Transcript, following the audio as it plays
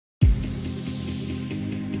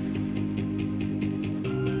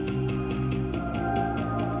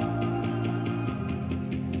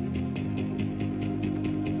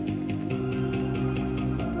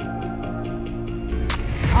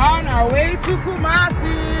our way to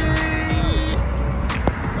Kumasi.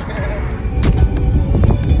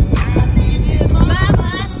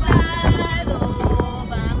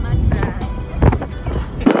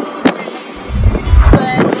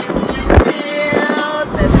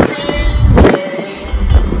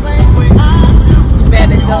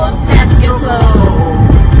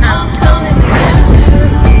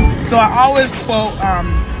 So I always quote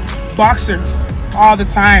boxers all the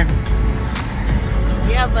time.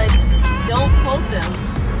 Yeah, but don't quote them.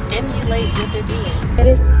 Emulate what they're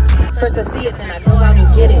doing. First I see it, then I go out and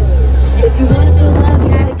get it. If you want to love, you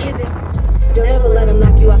gotta give it. Don't ever let them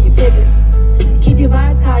knock you off your pivot. Keep your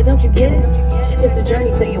vibes high, don't you get it? It's a journey,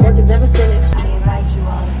 so your work is never finished. I invite you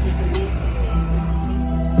all to take a leap.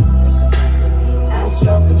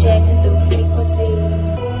 Astral projected through frequency.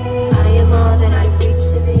 I am all that I preach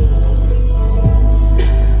to be.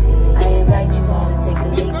 I invite you all to take a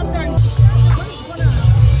leap.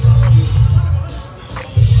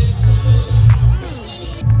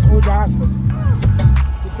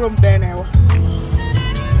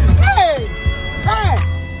 Hey! Hey!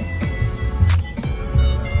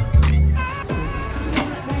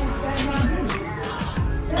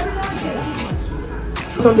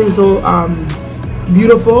 Something so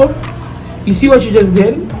beautiful. You see what you just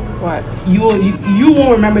did? What? You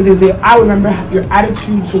won't remember this day. I remember your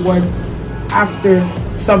attitude towards after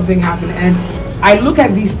something happened. And I look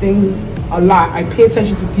at these things a lot. I pay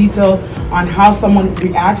attention to details on how someone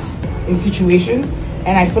reacts in situations,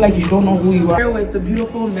 and I feel like you don't know who you are. Here with the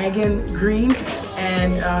beautiful Megan Green,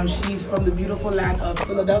 and she's from the beautiful land of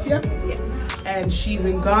Philadelphia. Yes. And she's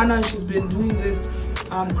in Ghana. She's been doing this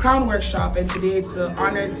crown workshop, and today it's an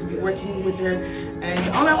honor to be working with her.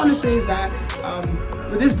 And all I want to say is that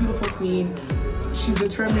with this beautiful queen, she's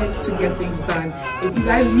determined to get things done. If you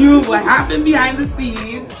guys knew what happened behind the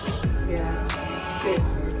scenes, Yeah,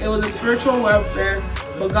 seriously. it was a spiritual warfare,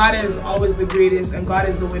 but God is always the greatest, and God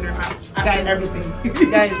is the winner after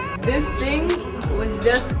everything. Guys, this thing was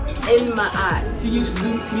just in my eye. Can you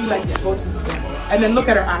zoom? Can you like go to and then look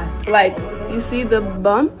at her eye? Like, you see the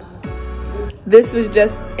bump? This was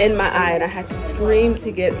just in my eye, and I had to scream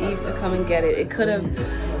to get Eve to come and get it. It could have.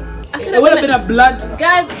 It would have been a blood.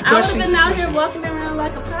 Guys, I would have been out situation. here walking around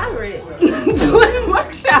like a pirate, doing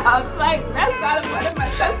workshops. Like, that's not a part of my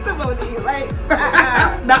testimony. Like,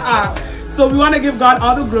 Nuh-uh. So we want to give God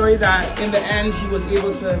all the glory that in the end He was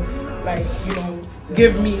able to, like, you know,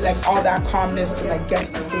 give me like all that calmness to like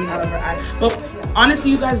get the thing out of her eye. But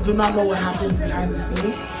honestly, you guys do not know what happens behind the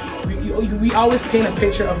scenes. We always paint a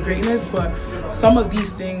picture of greatness, but some of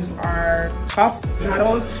these things are tough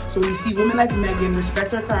battles. So when you see women like Megan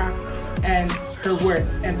respect her craft and her worth,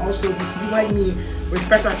 and also if you see people like me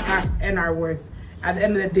respect our craft and our worth, at the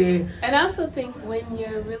end of the day. and I also think when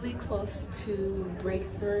you're really close to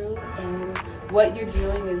breakthrough and what you're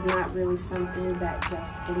doing is not really something that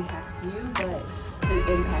just impacts you, but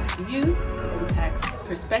it impacts youth, it impacts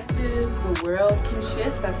perspective, the world can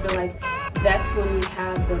shift. I feel like that's when you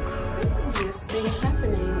have the craziest things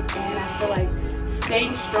happening, and I feel like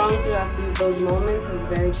staying strong throughout those moments is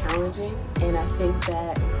very challenging, and I think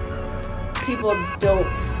that people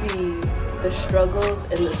don't see the struggles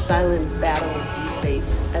and the silent battles you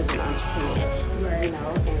face as an entrepreneur, you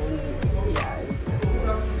know, and yeah, it's just,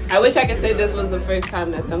 I wish I could say this was the first time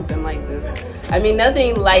that something like this, I mean,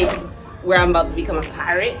 nothing like where I'm about to become a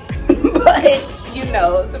pirate, but you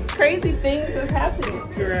know, some crazy things are happening.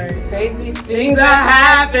 Right. Crazy Things are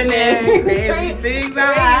happening. Crazy things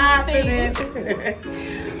are happening.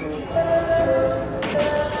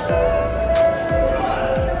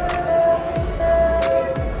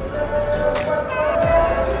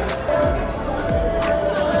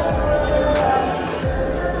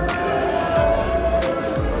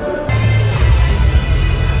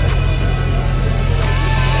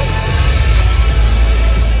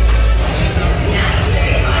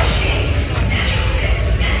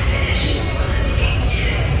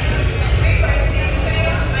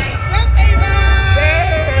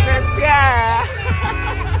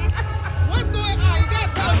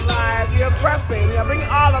 You're bringing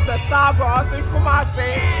all of the star girls in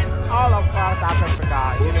Kumasi, all of South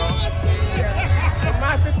Africa, you know.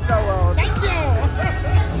 Kumasi to the world. Thank you.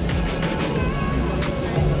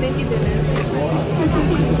 Thank you, Dennis.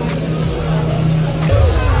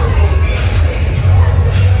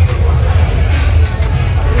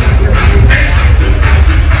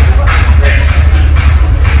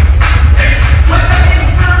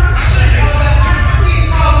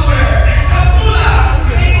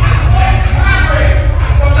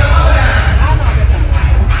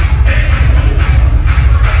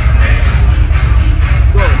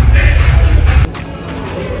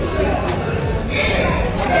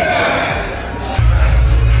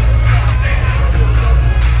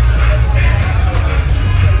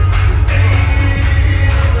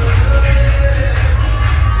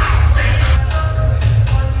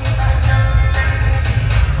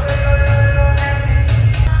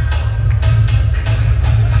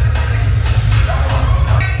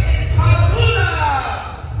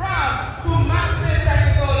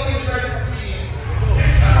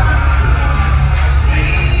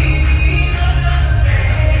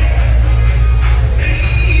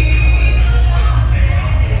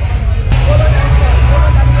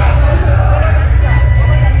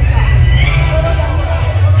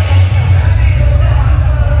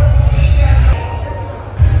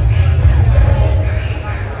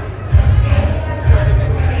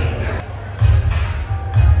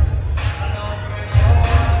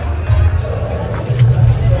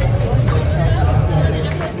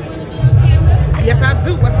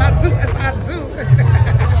 do as I do.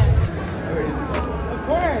 Of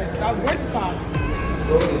course, I was born to talk.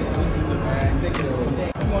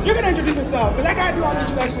 You're gonna introduce yourself, because I gotta do all the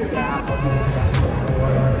introductions.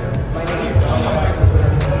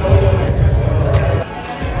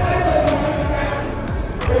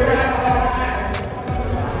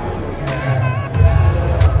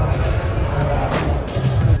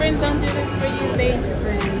 Friends don't do this for you, they ain't your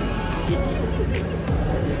friends.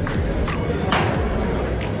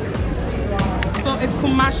 So it's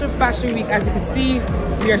Kumasi Fashion Week. As you can see,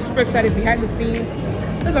 we are super excited behind the scenes.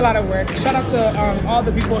 There's a lot of work. Shout out to all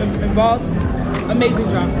the people involved. Amazing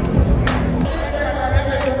job.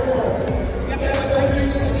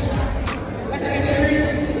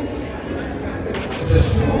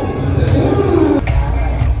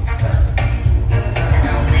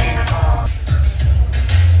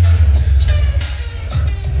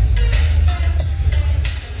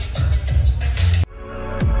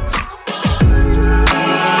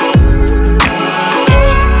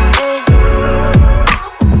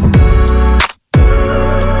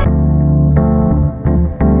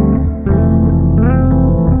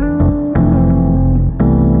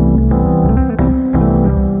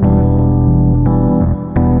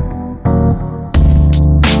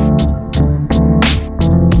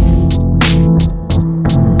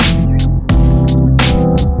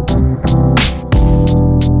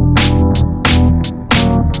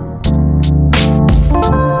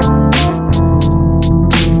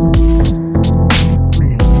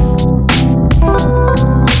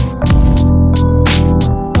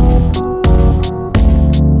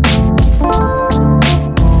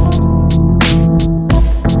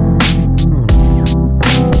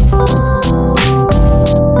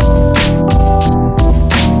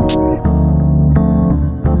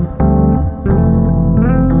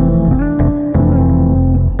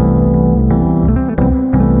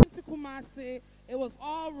 It was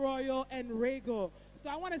all royal and regal. So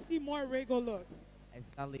I want to see more regal looks.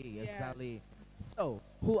 Exactly, exactly. So,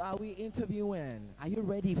 who are we interviewing? Are you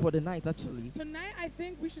ready for the night, actually? Tonight, I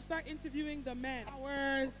think we should start interviewing the men.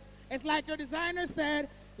 It's like your designer said,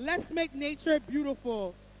 let's make nature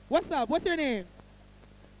beautiful. What's up? What's your name?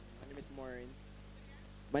 My name is Maureen.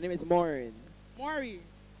 My name is Maureen. Maury.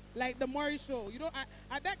 Like the Maury show. You don't.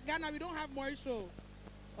 I bet Ghana we don't have Maury show.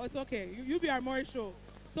 Oh, it's okay. You be our Maury show.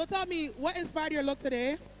 So tell me, what inspired your look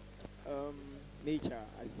today? Nature,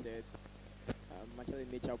 as you said. I'm actually a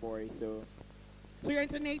nature boy, so. So you're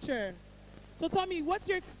into nature. So tell me, what's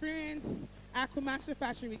your experience at Kumasi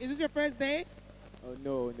Fashion Week? Is this your first day? Oh,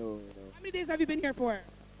 no. How many days have you been here for?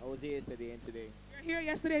 I was here yesterday and today. You're here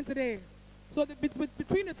yesterday and today. So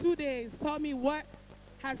between the 2 days, tell me what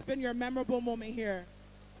has been your memorable moment here?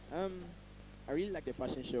 I really like the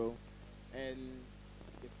fashion show and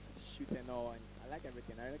the shoot and all, and I like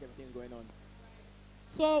everything. I like everything going on.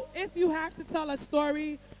 So if you have to tell a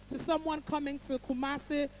story to someone coming to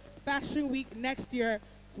Kumasi Fashion Week next year,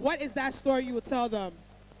 what is that story you would tell them?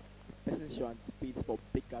 Fashion show and speeds for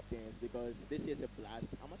bigger things, because this year's a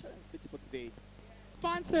blast. I'm actually speedy for today.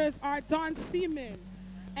 Sponsors are Don Seaman,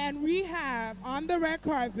 and we have on the red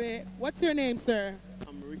carpet, what's your name, sir?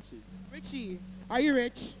 I'm Richie. Richie. Are you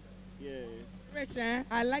rich? Yeah. Rich, eh?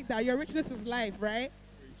 I like that. Your richness is life, right?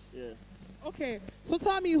 Rich, yeah. Okay, so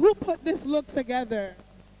tell me, who put this look together?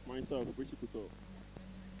 Myself, Richie Couture.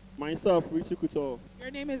 Myself, Richie Couture. Your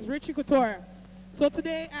name is Richie Couture. So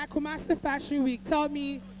today at Kumasi Fashion Week, tell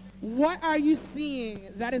me, what are you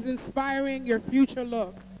seeing that is inspiring your future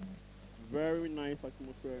look? Very nice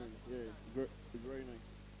atmosphere. Yeah, very nice.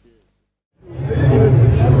 Yeah.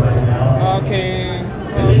 Okay.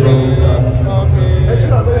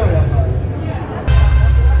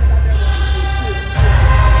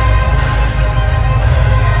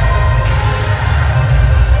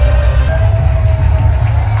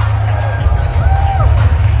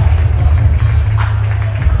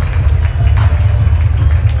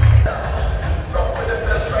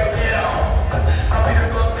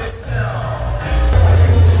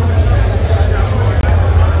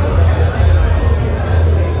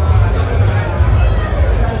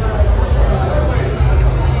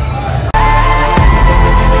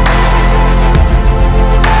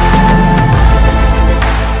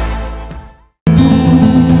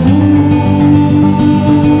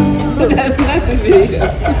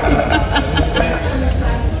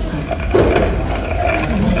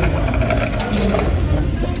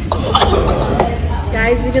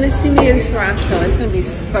 Guys, you're gonna see me in Toronto. It's gonna be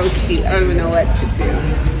so cute. I don't even know what to do.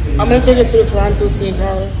 I'm gonna take it to the Toronto CN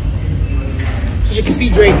Tower, so you can see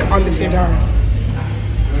Drake on the CN Tower.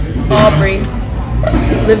 Aubrey,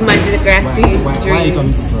 live my Degrassi dreams. Why are you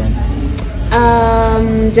coming to Toronto?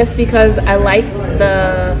 Just because I like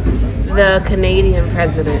the Canadian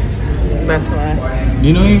president. That's why. Do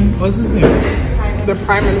you know him? What's his name? The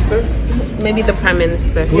Prime Minister? Maybe the Prime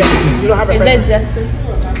Minister. Yes. You don't have a Is that president.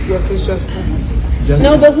 Justice? Yes, it's Justin.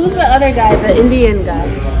 No, but who's the other guy? The Indian guy.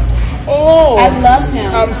 Oh, I love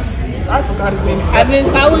him. I forgot his name. I've been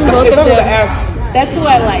following both It's of under them. the S. That's who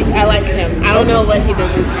I like. I like him. I don't know what he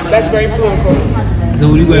does. That's very political. So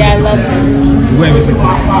will you go Yeah, I and visit love him? him. You go and visit him.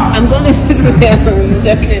 I'm going to visit him,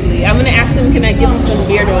 definitely. I'm going to ask him, can I give him some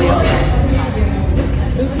beard oil?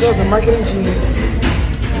 This girl's a marketing genius.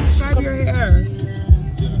 Describe your hair.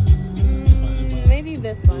 Maybe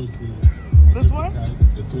this one. This one?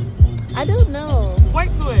 I don't know.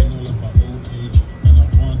 Point to it.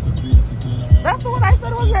 That's the one I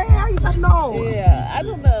said was your hair. You said no. Yeah, I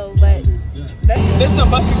don't know, but This is the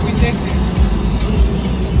bus we take.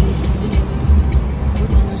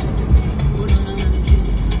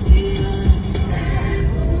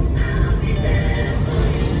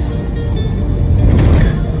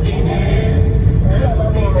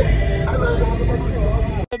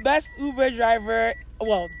 The best Uber driver,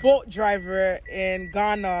 well, boat driver in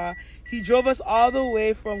Ghana. He drove us all the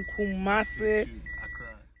way from Kumasi